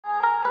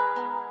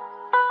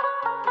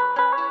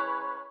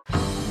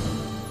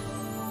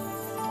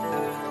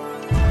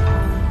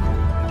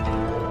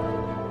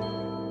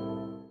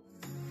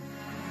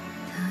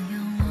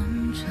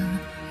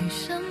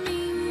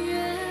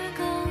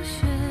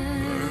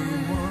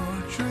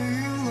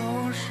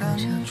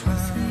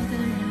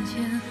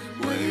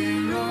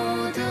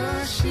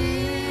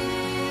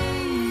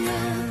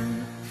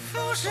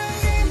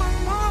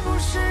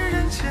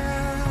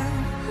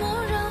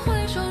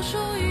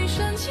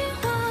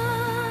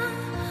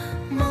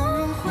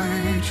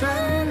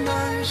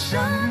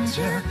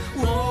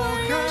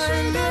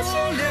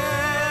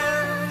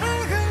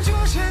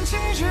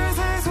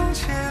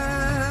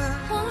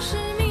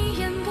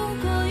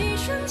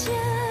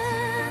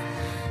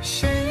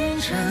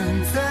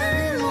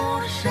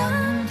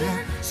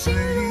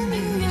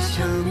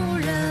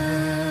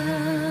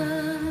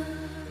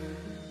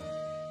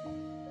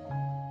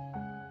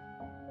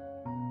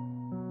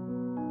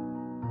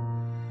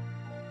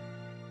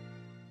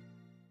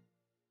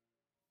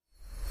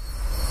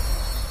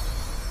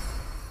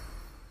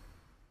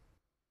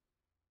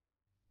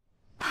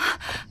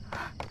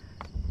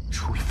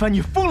帆，你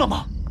疯了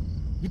吗？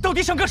你到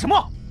底想干什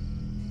么？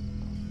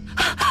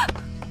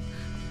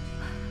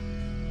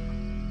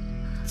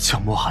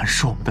江漠寒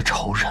是我们的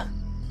仇人，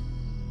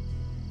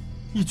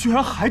你居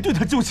然还对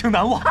他旧情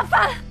难忘！阿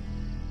帆，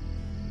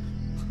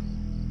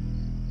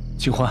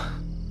清欢，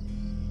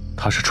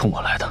他是冲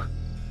我来的，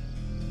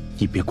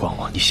你别管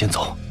我，你先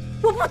走。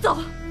我不走，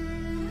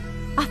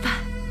阿帆，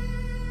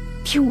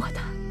听我的，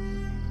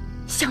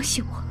相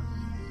信我。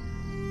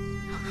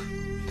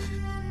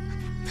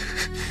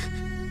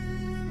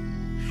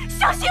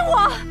 相信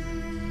我！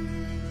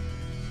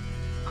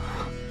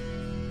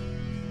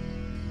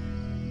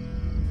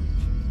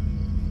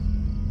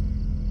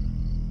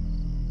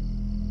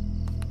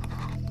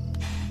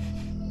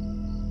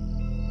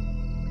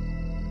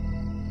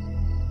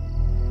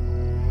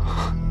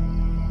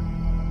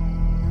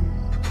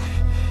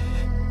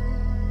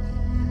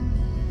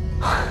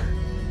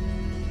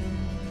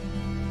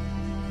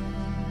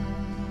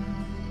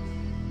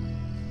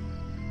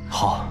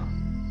好，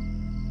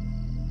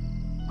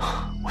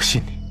我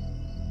信你。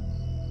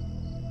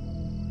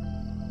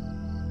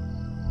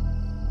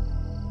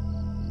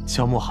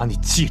 江漠寒，你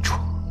记住，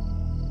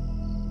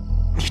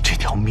你这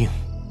条命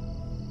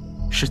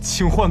是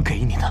清欢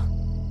给你的。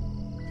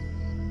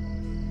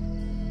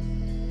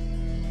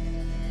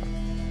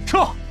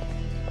撤！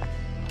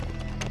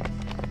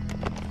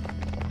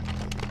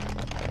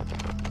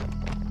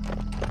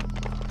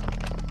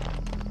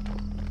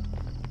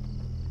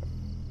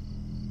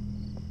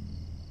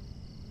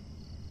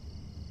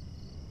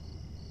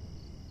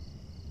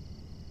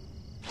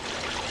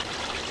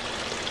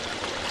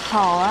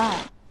好啊。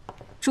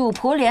 主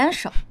仆联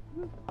手，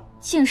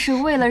竟是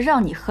为了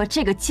让你和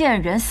这个贱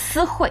人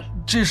私会。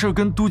这事儿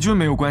跟督军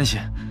没有关系，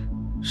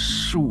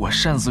是我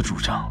擅自主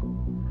张。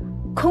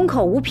空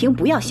口无凭，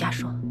不要瞎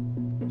说。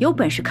有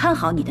本事看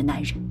好你的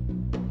男人，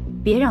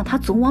别让他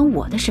总往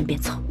我的身边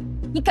凑。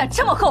你敢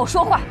这么和我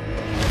说话？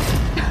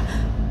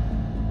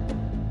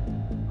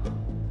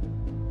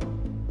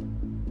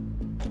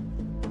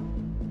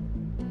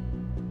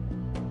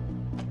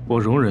我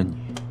容忍你，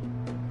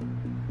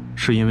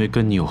是因为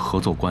跟你有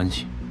合作关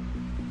系。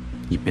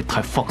 你别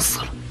太放肆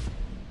了！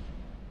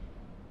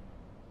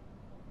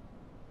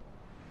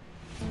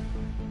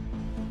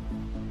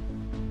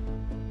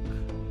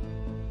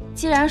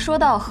既然说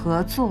到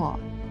合作，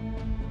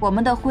我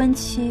们的婚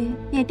期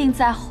便定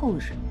在后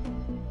日。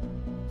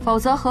否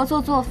则合作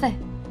作废，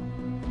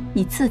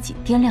你自己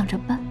掂量着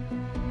办。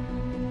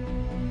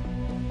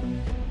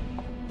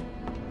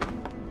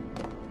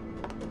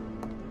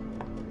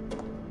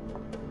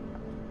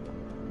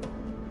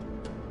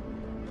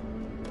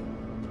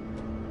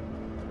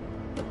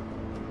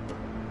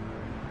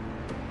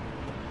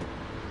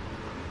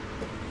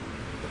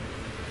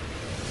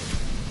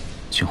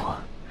清欢，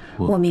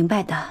我明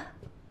白的。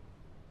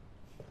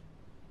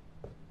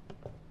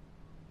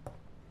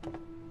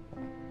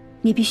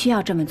你必须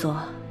要这么做，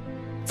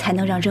才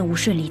能让任务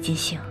顺利进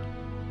行。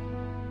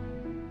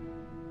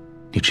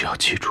你只要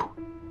记住，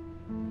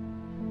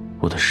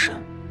我的身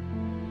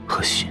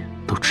和心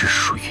都只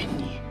属于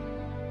你。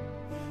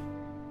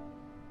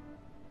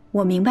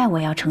我明白我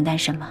要承担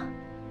什么，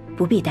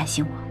不必担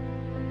心我。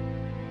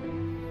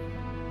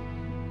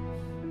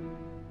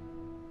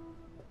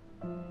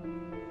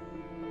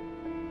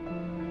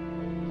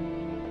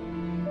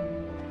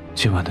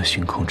 今晚的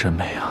星空真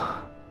美啊！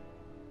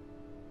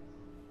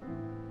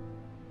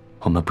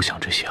我们不想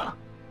这些了，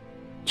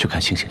去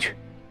看星星去。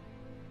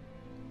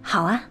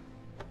好啊。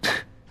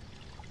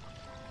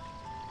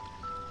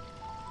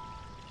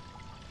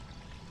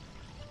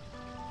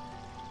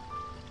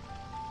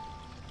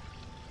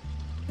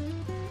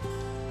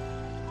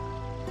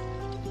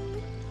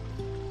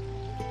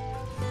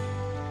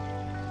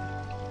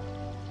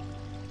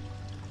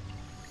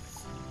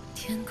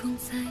天空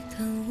在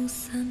等雾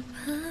散吧。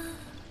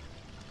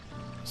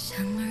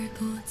 像耳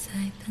朵在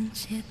等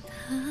解答，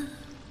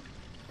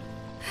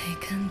还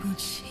看不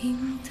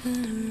清的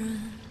人。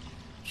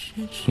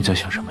你在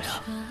想什么呀？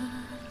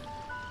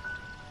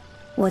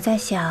我在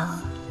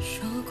想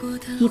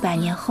，100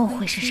年后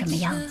会是什么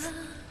样子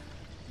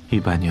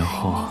？100年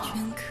后啊，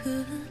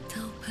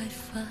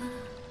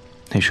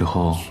那时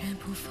候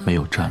没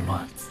有战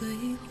乱，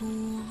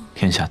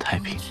天下太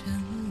平，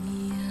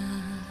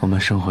我们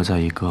生活在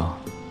一个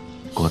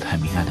国泰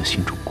民安的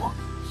新中国，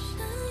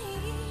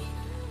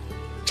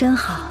真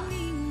好。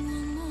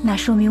那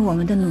说明我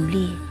们的努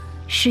力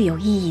是有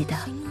意义的。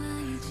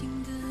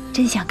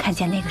真想看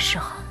见那个时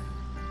候。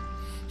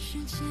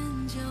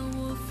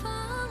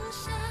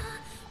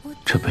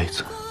这辈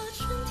子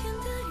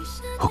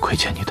我亏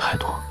欠你太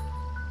多，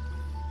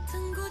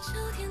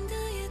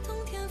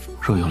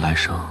若有来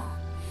生，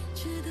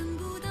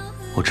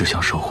我只想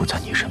守护在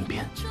你身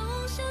边，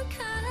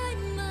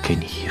给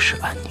你一世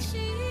安宁。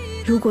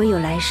如果有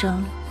来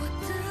生，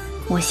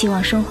我希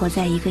望生活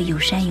在一个有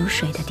山有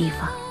水的地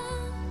方，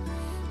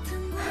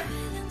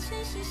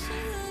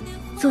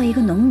做一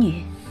个农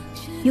女，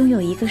拥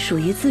有一个属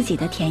于自己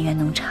的田园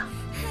农场，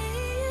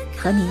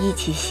和你一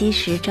起吸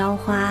食朝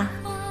花，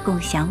共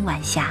享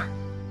晚霞。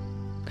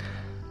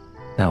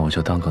那我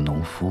就当个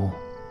农夫，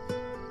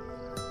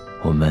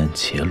我们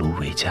结庐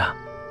为家，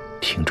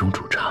庭中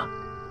煮茶，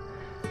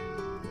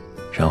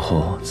然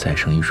后再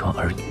生一双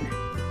儿女，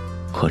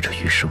过着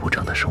与世无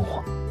争的生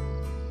活。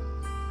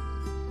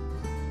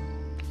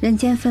人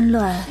间纷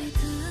乱，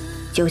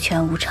九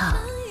泉无常，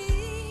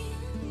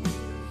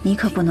你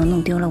可不能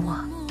弄丢了我。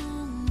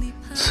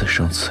此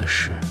生此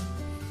世，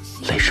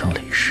累生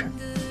累世，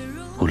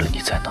无论你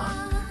在哪儿，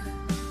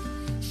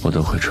我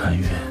都会穿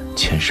越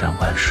千山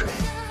万水，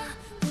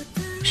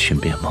寻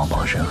遍茫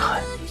茫人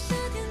海，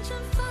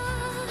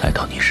来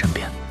到你身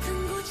边。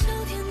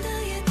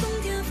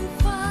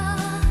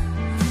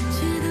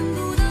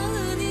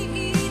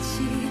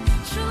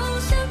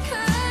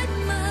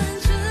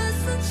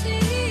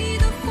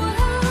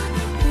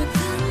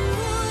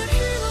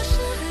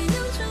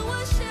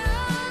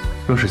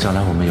若是将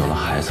来我们有了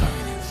孩子，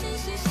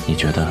你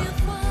觉得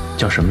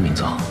叫什么名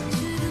字好？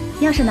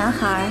要是男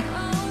孩，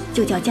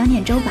就叫江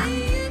念舟吧。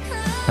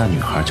那女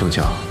孩就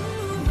叫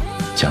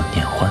江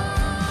念欢。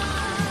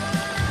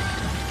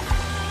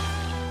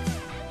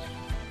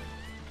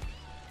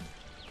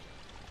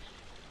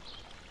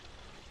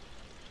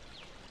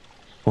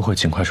我会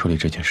尽快处理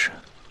这件事。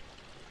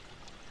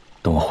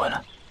等我回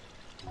来。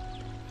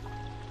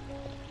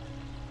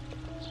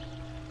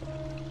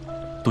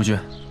督军，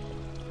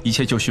一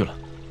切就绪了。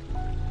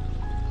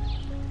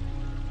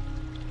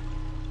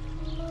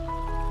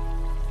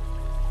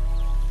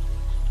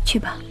去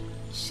吧。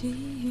细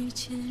雨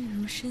潜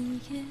入深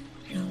夜，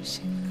扰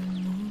醒了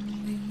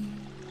梦里。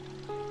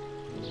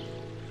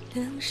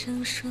两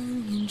双双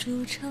眼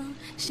筑场，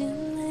衔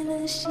来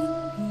了心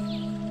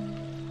意。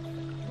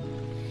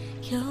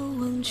遥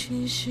望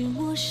去时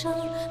陌上，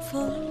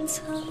芳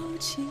草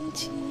萋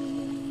萋。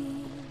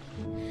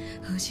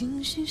好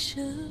情绪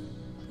舍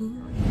不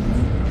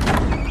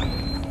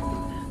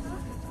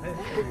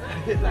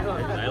来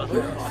了，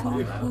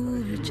风忽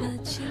而乍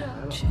起，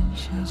全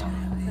是这涟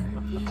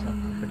漪。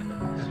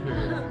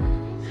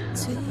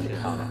最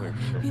怕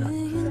月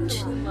圆成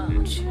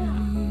句，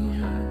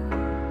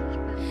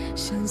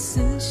相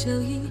思笑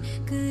意，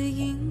各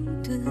隐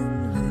遁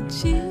了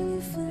几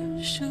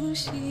分熟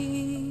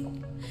悉。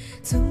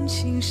纵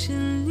情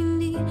深林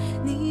里，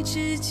你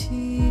只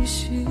几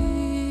许？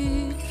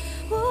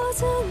我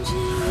曾经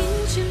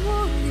一直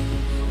茉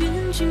莉，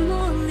愿君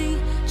莫离，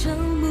朝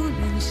暮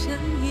两相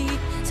依。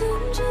纵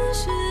真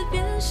实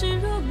便是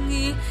容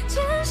易，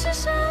前世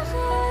山海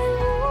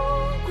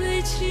无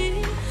归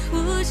期。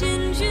我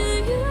坚决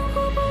远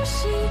火不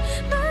息，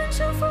漫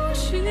长风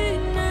絮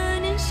那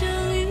年相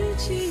遇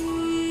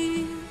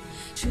尽。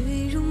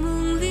坠入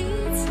梦里，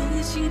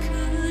此情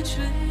可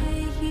追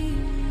忆。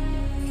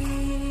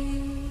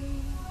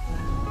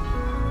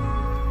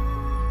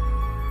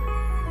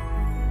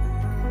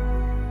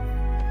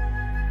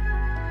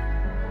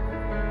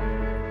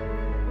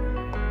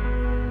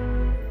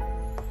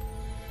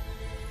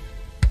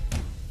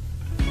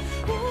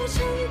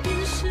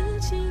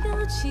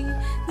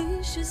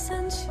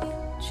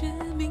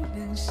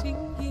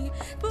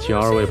请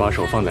二位把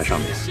手放在上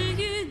面。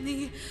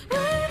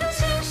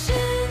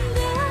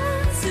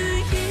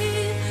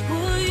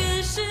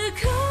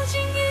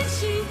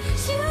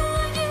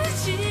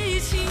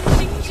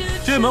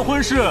这门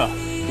婚事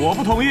我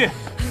不同意。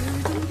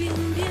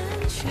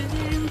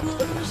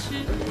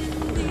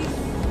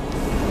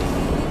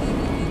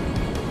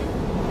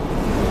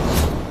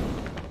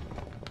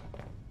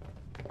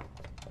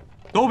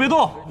都别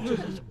动，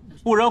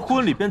不然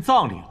婚礼变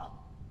葬礼了。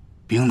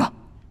兵呢？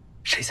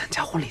谁参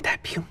加婚礼带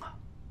兵啊？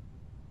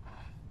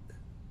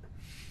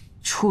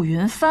楚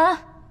云帆，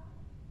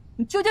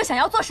你究竟想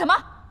要做什么？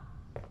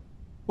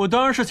我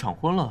当然是抢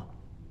婚了。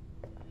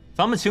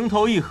咱们情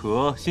投意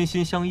合，心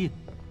心相印，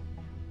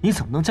你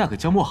怎么能嫁给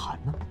江漠寒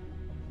呢？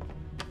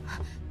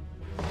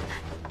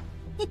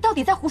你到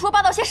底在胡说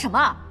八道些什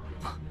么？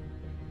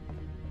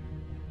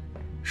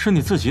是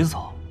你自己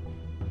走，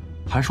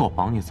还是我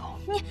帮你走？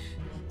你，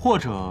或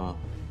者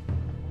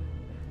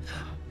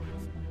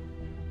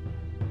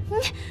你。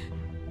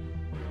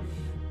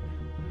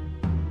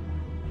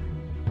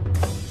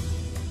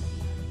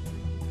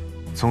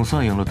总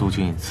算赢了督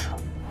军一次。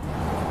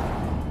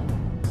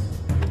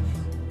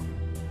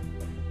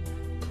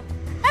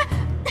哎，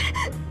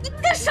你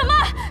干什么？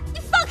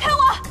你放开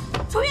我！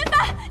楚云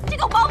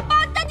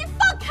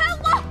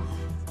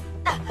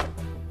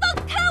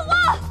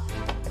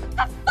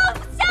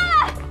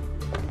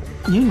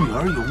您女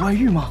儿有外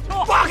遇吗？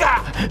八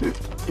嘎！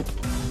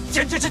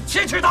简直是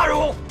奇耻大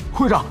辱！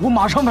会长，我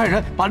马上派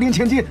人把零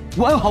钱金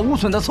完好无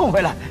损的送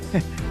回来。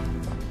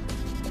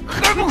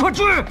还不快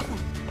追！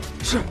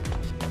是，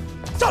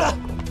下来。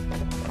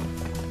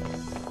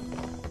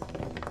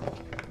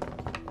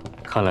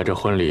看来这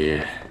婚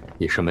礼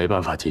你是没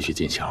办法继续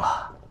进行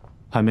了，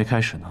还没开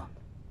始呢。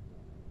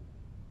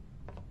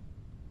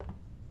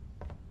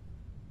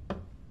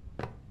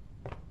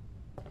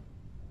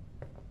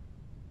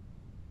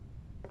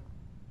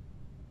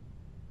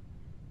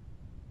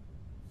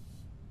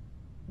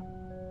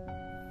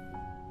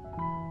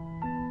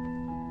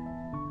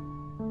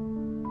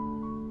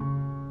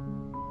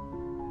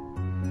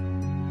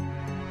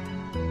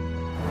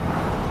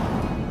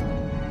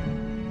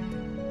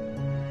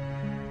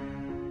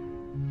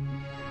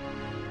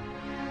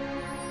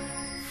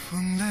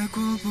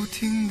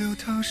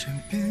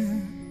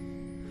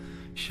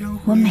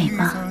我美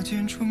吗？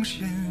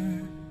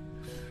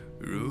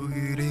如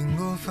雨淋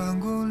落，翻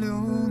过流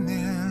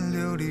年，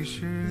流离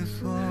失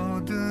所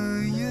的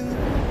眼，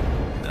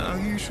那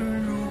雨水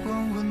如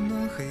光，温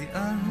暖黑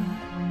暗，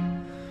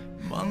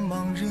茫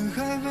茫人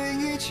海为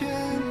你牵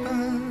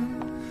绊，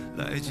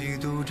来几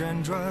度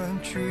辗转，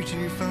去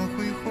几番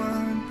回环，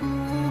不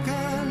敢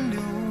留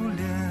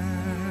恋。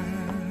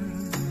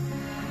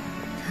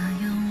他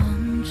仰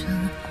望着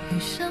雨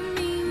上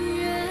明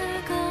月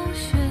高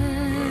悬，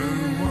而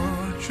我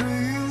坠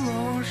落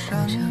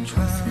山川，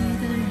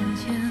的人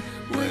间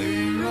微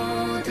弱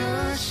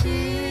的心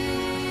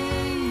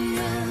愿，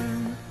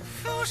浮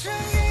生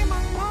一梦，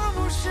我不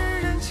是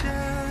人间。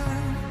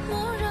蓦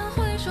然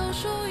回首，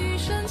数余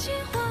生情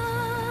话，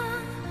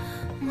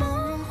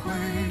梦回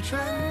转。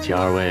请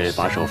二位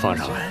把手放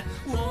上来。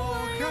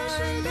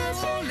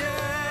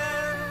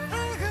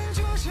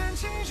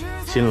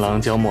新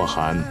郎江漠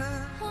寒，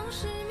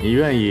你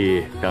愿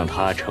意让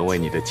她成为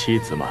你的妻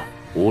子吗？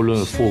无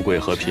论富贵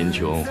和贫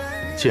穷，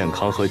健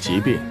康和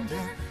疾病，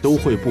都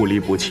会不离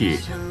不弃，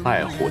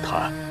爱护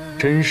她，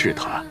珍视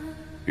她，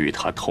与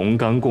她同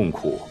甘共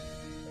苦，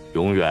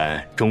永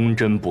远忠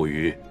贞不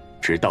渝，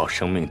直到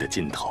生命的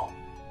尽头。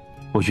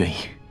我愿意。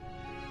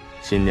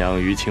新娘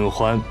虞清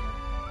欢，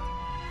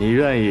你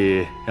愿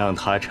意让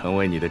他成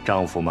为你的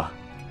丈夫吗？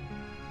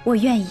我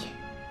愿意。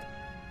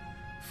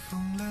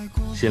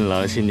新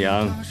郎新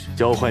娘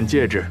交换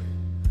戒指。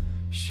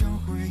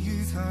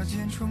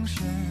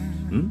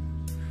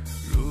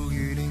如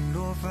雨淋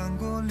落，翻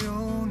过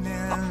流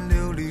年，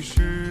流离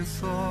失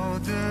所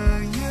的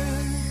眼，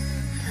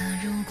他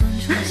如光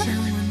照下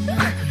温暖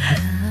黑暗，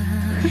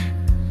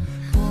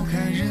拨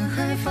开人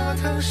海发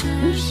烫视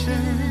线，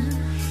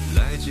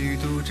来几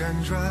度辗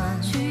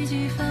转，去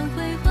几番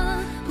回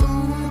环，不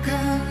敢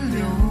留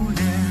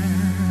恋。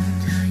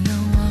他仰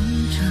望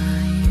着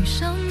雨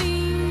上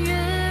明月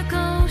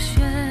高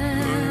悬，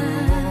而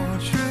我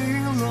坠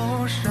落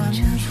山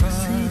川，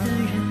的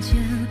人间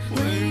微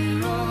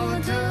弱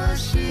的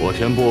心。我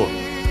宣布，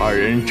二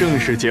人正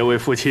式结为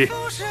夫妻。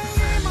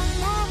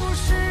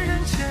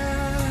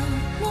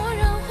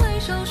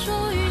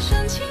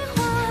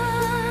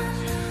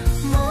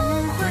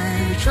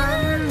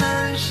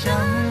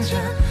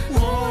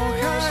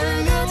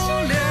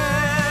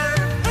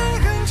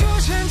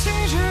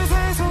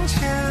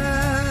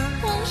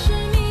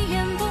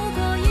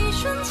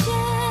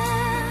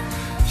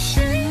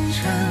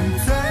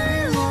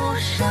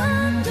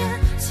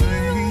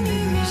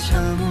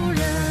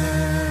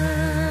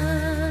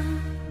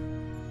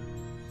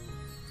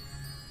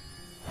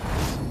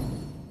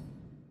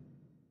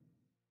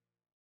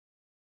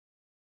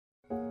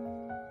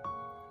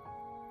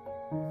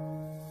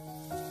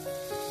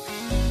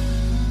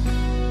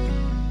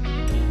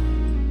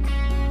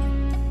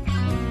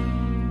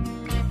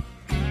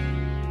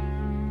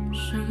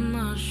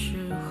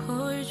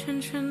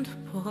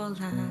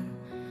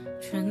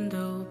全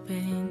都被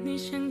你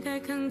掀开，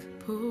看个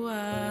不完。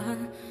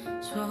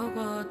错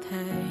过太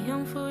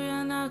阳复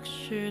原那个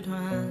时段，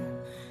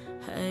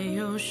还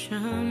有什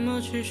么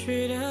持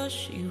续的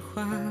喜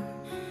欢？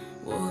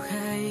我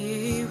还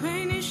以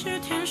为你是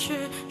天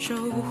使，守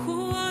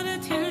护我的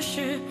天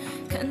使，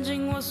看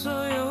尽我所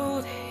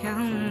有的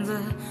样子，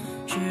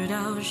直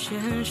到现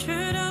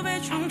实都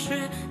被充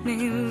斥，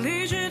你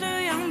理智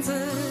的样子，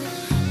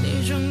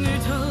你终于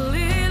脱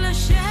离了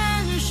现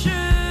实。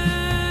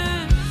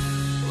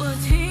我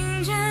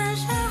听见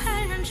山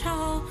海人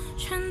潮，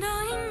全都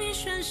因你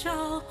喧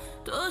嚣，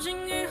躲进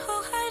雨后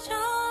海角，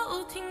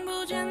听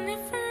不见你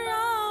纷扰，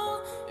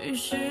于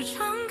是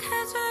敞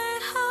开最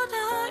后的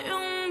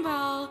拥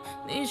抱，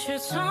你却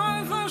从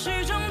风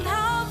雪中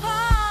逃。